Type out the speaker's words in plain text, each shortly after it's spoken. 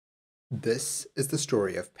This is the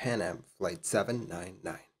story of Pan Am Flight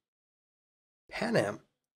 799. Pan Am,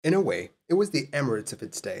 in a way, it was the Emirates of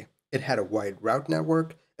its day. It had a wide route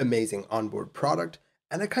network, amazing onboard product,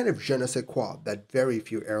 and a kind of je ne sais quoi that very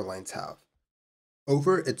few airlines have.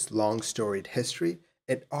 Over its long storied history,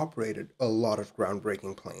 it operated a lot of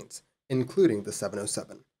groundbreaking planes, including the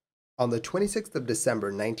 707. On the 26th of December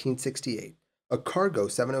 1968, a cargo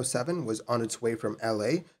 707 was on its way from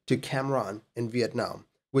LA to Cam Rahn in Vietnam,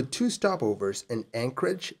 with two stopovers in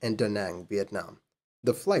Anchorage and Da Nang, Vietnam.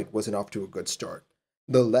 The flight wasn't off to a good start.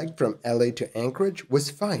 The leg from LA to Anchorage was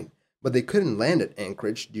fine, but they couldn't land at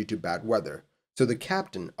Anchorage due to bad weather, so the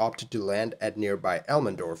captain opted to land at nearby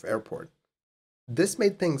Elmendorf airport. This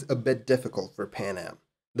made things a bit difficult for Pan Am.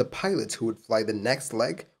 The pilots who would fly the next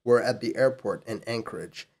leg were at the airport in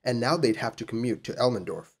Anchorage, and now they'd have to commute to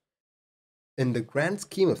Elmendorf. In the grand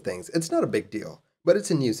scheme of things, it's not a big deal, but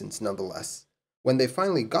it's a nuisance nonetheless. When they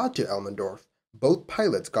finally got to Elmendorf, both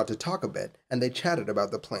pilots got to talk a bit and they chatted about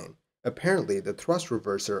the plane. Apparently, the thrust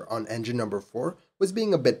reverser on engine number 4 was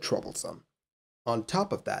being a bit troublesome. On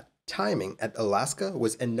top of that, timing at Alaska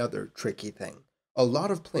was another tricky thing. A lot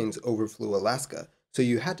of planes overflew Alaska, so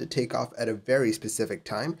you had to take off at a very specific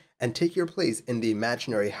time and take your place in the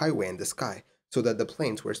imaginary highway in the sky so that the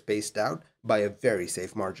planes were spaced out by a very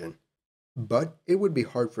safe margin. But it would be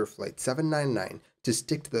hard for Flight 799 to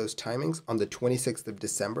stick to those timings on the 26th of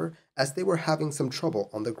December as they were having some trouble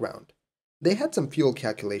on the ground. They had some fuel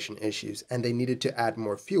calculation issues and they needed to add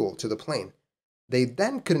more fuel to the plane. They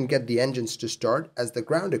then couldn't get the engines to start as the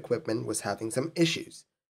ground equipment was having some issues.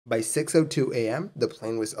 By 6:02 a.m., the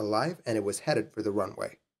plane was alive and it was headed for the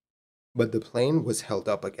runway. But the plane was held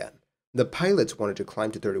up again. The pilots wanted to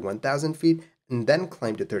climb to 31,000 feet and then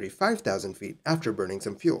climb to 35,000 feet after burning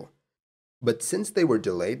some fuel. But since they were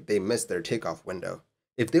delayed, they missed their takeoff window.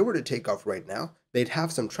 If they were to take off right now, they'd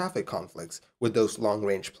have some traffic conflicts with those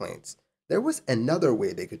long-range planes. There was another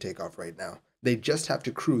way they could take off right now. They'd just have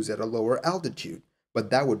to cruise at a lower altitude, but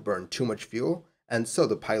that would burn too much fuel, and so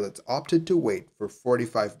the pilots opted to wait for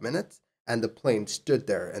 45 minutes, and the plane stood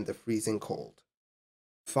there in the freezing cold.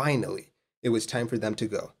 Finally, it was time for them to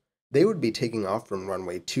go. They would be taking off from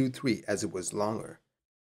runway 23 as it was longer.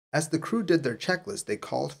 As the crew did their checklist, they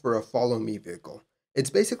called for a follow me vehicle. It's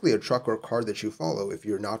basically a truck or car that you follow if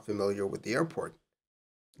you're not familiar with the airport.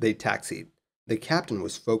 They taxied. The captain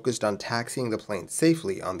was focused on taxiing the plane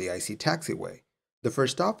safely on the icy taxiway. The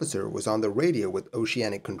first officer was on the radio with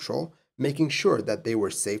oceanic control, making sure that they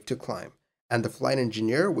were safe to climb, and the flight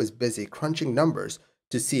engineer was busy crunching numbers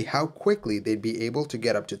to see how quickly they'd be able to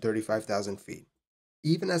get up to 35,000 feet.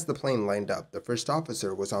 Even as the plane lined up, the first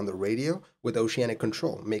officer was on the radio with oceanic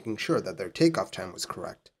control, making sure that their takeoff time was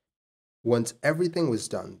correct. Once everything was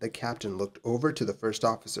done, the captain looked over to the first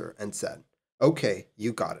officer and said, "Okay,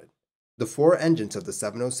 you got it." The four engines of the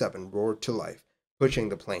 707 roared to life, pushing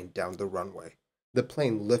the plane down the runway. The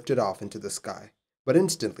plane lifted off into the sky, but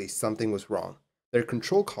instantly something was wrong. Their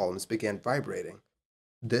control columns began vibrating.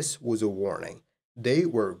 This was a warning. They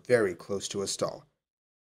were very close to a stall.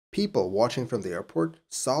 People watching from the airport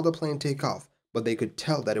saw the plane take off, but they could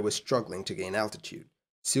tell that it was struggling to gain altitude.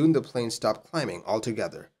 Soon the plane stopped climbing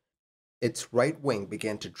altogether. Its right wing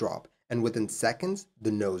began to drop, and within seconds,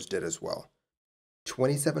 the nose did as well.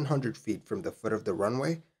 2,700 feet from the foot of the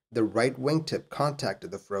runway, the right wingtip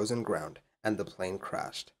contacted the frozen ground, and the plane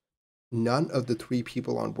crashed. None of the three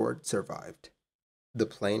people on board survived. The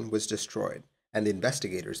plane was destroyed, and the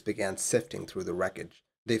investigators began sifting through the wreckage.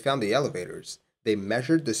 They found the elevators. They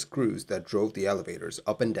measured the screws that drove the elevators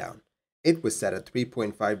up and down. It was set at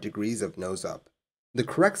 3.5 degrees of nose up, the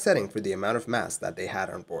correct setting for the amount of mass that they had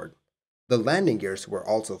on board. The landing gears were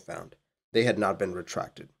also found. They had not been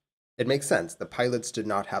retracted. It makes sense, the pilots did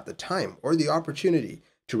not have the time or the opportunity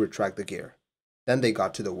to retract the gear. Then they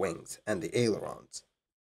got to the wings and the ailerons.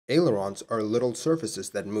 Ailerons are little surfaces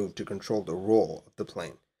that move to control the roll of the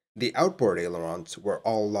plane. The outboard ailerons were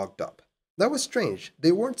all locked up. That was strange.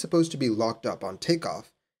 They weren't supposed to be locked up on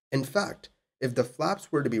takeoff. In fact, if the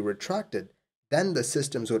flaps were to be retracted, then the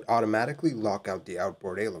systems would automatically lock out the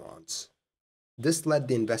outboard ailerons. This led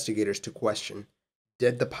the investigators to question,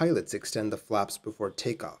 did the pilots extend the flaps before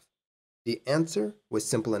takeoff? The answer was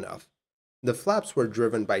simple enough. The flaps were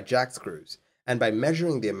driven by jack screws, and by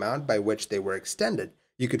measuring the amount by which they were extended,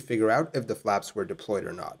 you could figure out if the flaps were deployed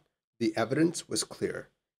or not. The evidence was clear.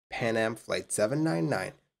 Pan Am Flight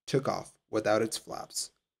 799 took off without its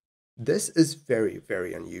flaps. This is very,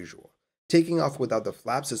 very unusual. Taking off without the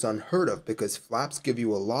flaps is unheard of because flaps give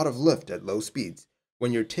you a lot of lift at low speeds.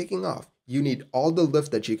 When you're taking off, you need all the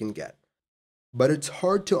lift that you can get. But it's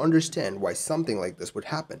hard to understand why something like this would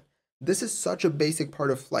happen. This is such a basic part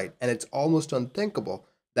of flight, and it's almost unthinkable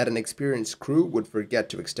that an experienced crew would forget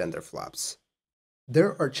to extend their flaps.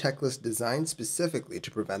 There are checklists designed specifically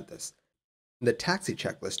to prevent this, the taxi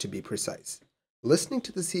checklist to be precise. Listening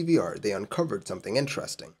to the CVR, they uncovered something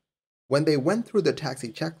interesting. When they went through the taxi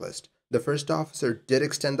checklist, the first officer did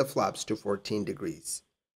extend the flaps to 14 degrees.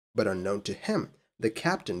 But unknown to him, the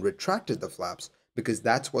captain retracted the flaps because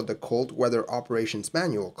that's what the cold weather operations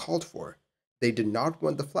manual called for. They did not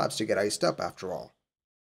want the flaps to get iced up after all.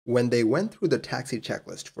 When they went through the taxi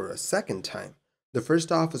checklist for a second time, the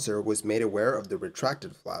first officer was made aware of the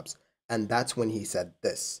retracted flaps, and that's when he said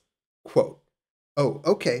this, quote, "Oh,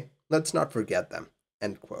 okay, let's not forget them,"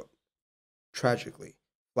 end quote. Tragically,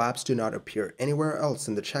 flaps do not appear anywhere else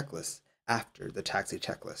in the checklist after the taxi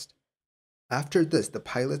checklist. After this, the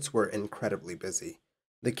pilots were incredibly busy.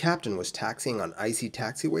 The captain was taxiing on icy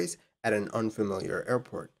taxiways at an unfamiliar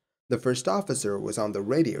airport. The first officer was on the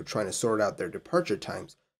radio trying to sort out their departure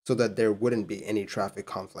times so that there wouldn't be any traffic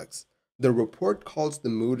conflicts. The report calls the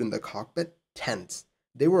mood in the cockpit tense.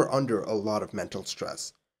 They were under a lot of mental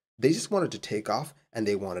stress. They just wanted to take off, and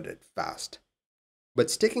they wanted it fast.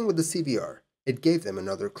 But sticking with the CVR, it gave them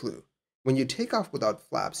another clue. When you take off without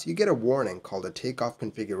flaps, you get a warning called a takeoff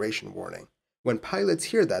configuration warning. When pilots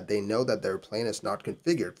hear that, they know that their plane is not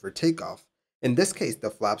configured for takeoff. In this case,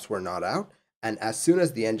 the flaps were not out, and as soon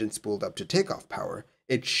as the engine spooled up to takeoff power,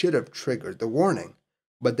 it should have triggered the warning.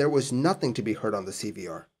 But there was nothing to be heard on the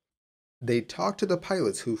CVR. They talked to the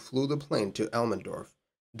pilots who flew the plane to Elmendorf.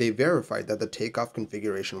 They verified that the takeoff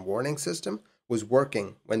configuration warning system was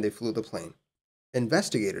working when they flew the plane.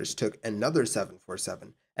 Investigators took another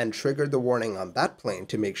 747 and triggered the warning on that plane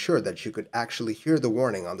to make sure that you could actually hear the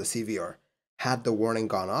warning on the CVR. Had the warning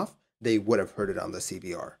gone off, they would have heard it on the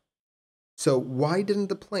CVR. So why didn't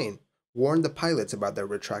the plane warn the pilots about their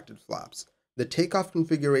retracted flaps? The takeoff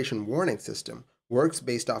configuration warning system works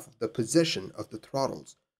based off of the position of the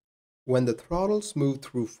throttles. When the throttles move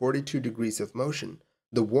through 42 degrees of motion,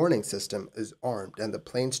 the warning system is armed and the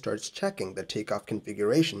plane starts checking the takeoff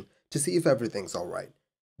configuration to see if everything's alright.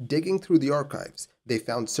 Digging through the archives, they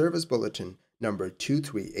found Service Bulletin number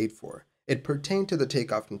 2384. It pertained to the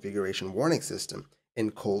takeoff configuration warning system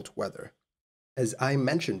in cold weather. As I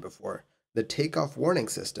mentioned before, the takeoff warning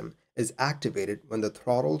system is activated when the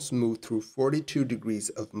throttles move through 42 degrees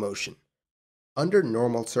of motion. Under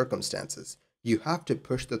normal circumstances, you have to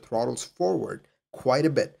push the throttles forward quite a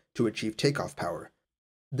bit to achieve takeoff power.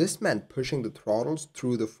 This meant pushing the throttles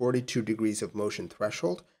through the 42 degrees of motion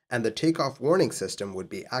threshold, and the takeoff warning system would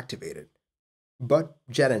be activated. But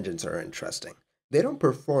jet engines are interesting. They don't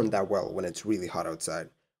perform that well when it's really hot outside.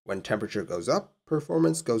 When temperature goes up,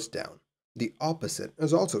 performance goes down. The opposite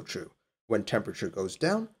is also true. When temperature goes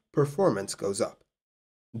down, performance goes up.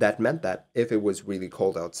 That meant that if it was really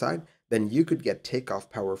cold outside, then you could get takeoff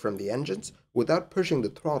power from the engines without pushing the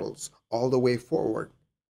throttles all the way forward.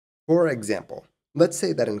 For example, let's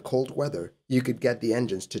say that in cold weather, you could get the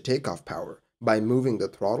engines to takeoff power by moving the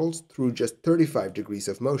throttles through just 35 degrees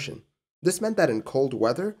of motion. This meant that in cold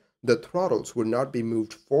weather, the throttles would not be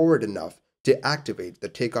moved forward enough to activate the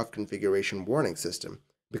takeoff configuration warning system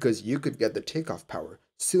because you could get the takeoff power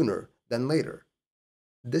sooner than later.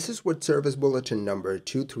 This is what Service Bulletin number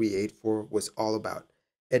 2384 was all about.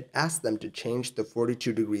 It asked them to change the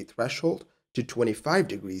 42-degree threshold to 25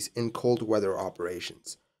 degrees in cold weather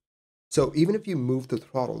operations. So even if you move the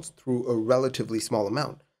throttles through a relatively small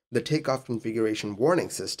amount, the takeoff configuration warning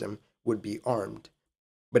system would be armed.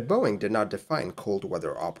 But Boeing did not define cold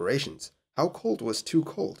weather operations. How cold was too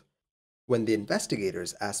cold? When the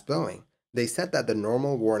investigators asked Boeing, they said that the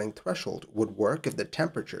normal warning threshold would work if the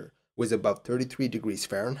temperature was above 33 degrees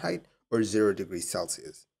Fahrenheit or 0 degrees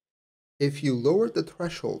Celsius. If you lowered the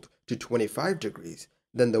threshold to 25 degrees,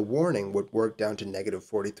 then the warning would work down to negative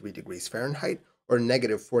 43 degrees Fahrenheit or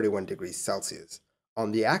negative 41 degrees Celsius.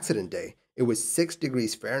 On the accident day, it was 6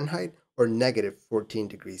 degrees Fahrenheit or negative 14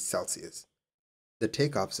 degrees Celsius. The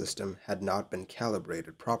takeoff system had not been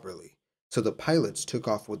calibrated properly, so the pilots took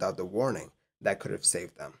off without the warning that could have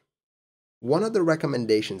saved them. One of the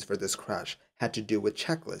recommendations for this crash had to do with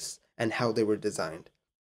checklists and how they were designed.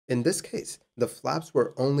 In this case, the flaps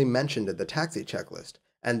were only mentioned in the taxi checklist,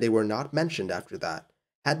 and they were not mentioned after that.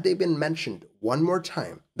 Had they been mentioned one more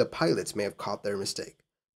time, the pilots may have caught their mistake.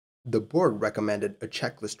 The board recommended a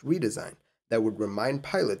checklist redesign that would remind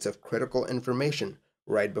pilots of critical information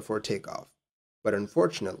right before takeoff. But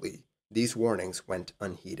unfortunately, these warnings went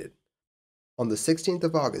unheeded. On the 16th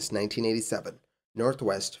of August 1987,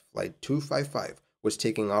 Northwest Flight 255 was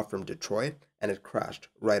taking off from Detroit and it crashed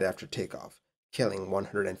right after takeoff, killing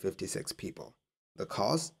 156 people. The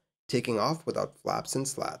cause? Taking off without flaps and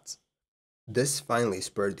slats. This finally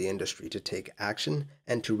spurred the industry to take action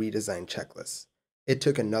and to redesign checklists. It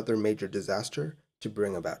took another major disaster to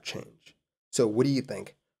bring about change. So, what do you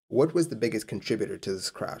think? What was the biggest contributor to this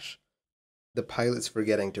crash? The pilots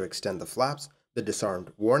forgetting to extend the flaps, the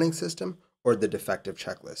disarmed warning system, or the defective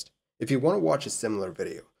checklist? If you want to watch a similar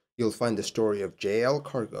video, you'll find the story of JL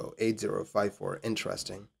Cargo 8054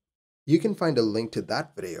 interesting. You can find a link to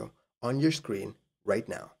that video on your screen right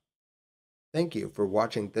now. Thank you for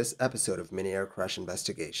watching this episode of Mini Air Crash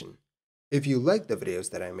Investigation. If you like the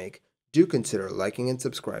videos that I make, do consider liking and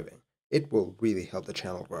subscribing. It will really help the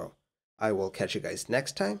channel grow. I will catch you guys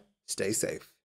next time. Stay safe.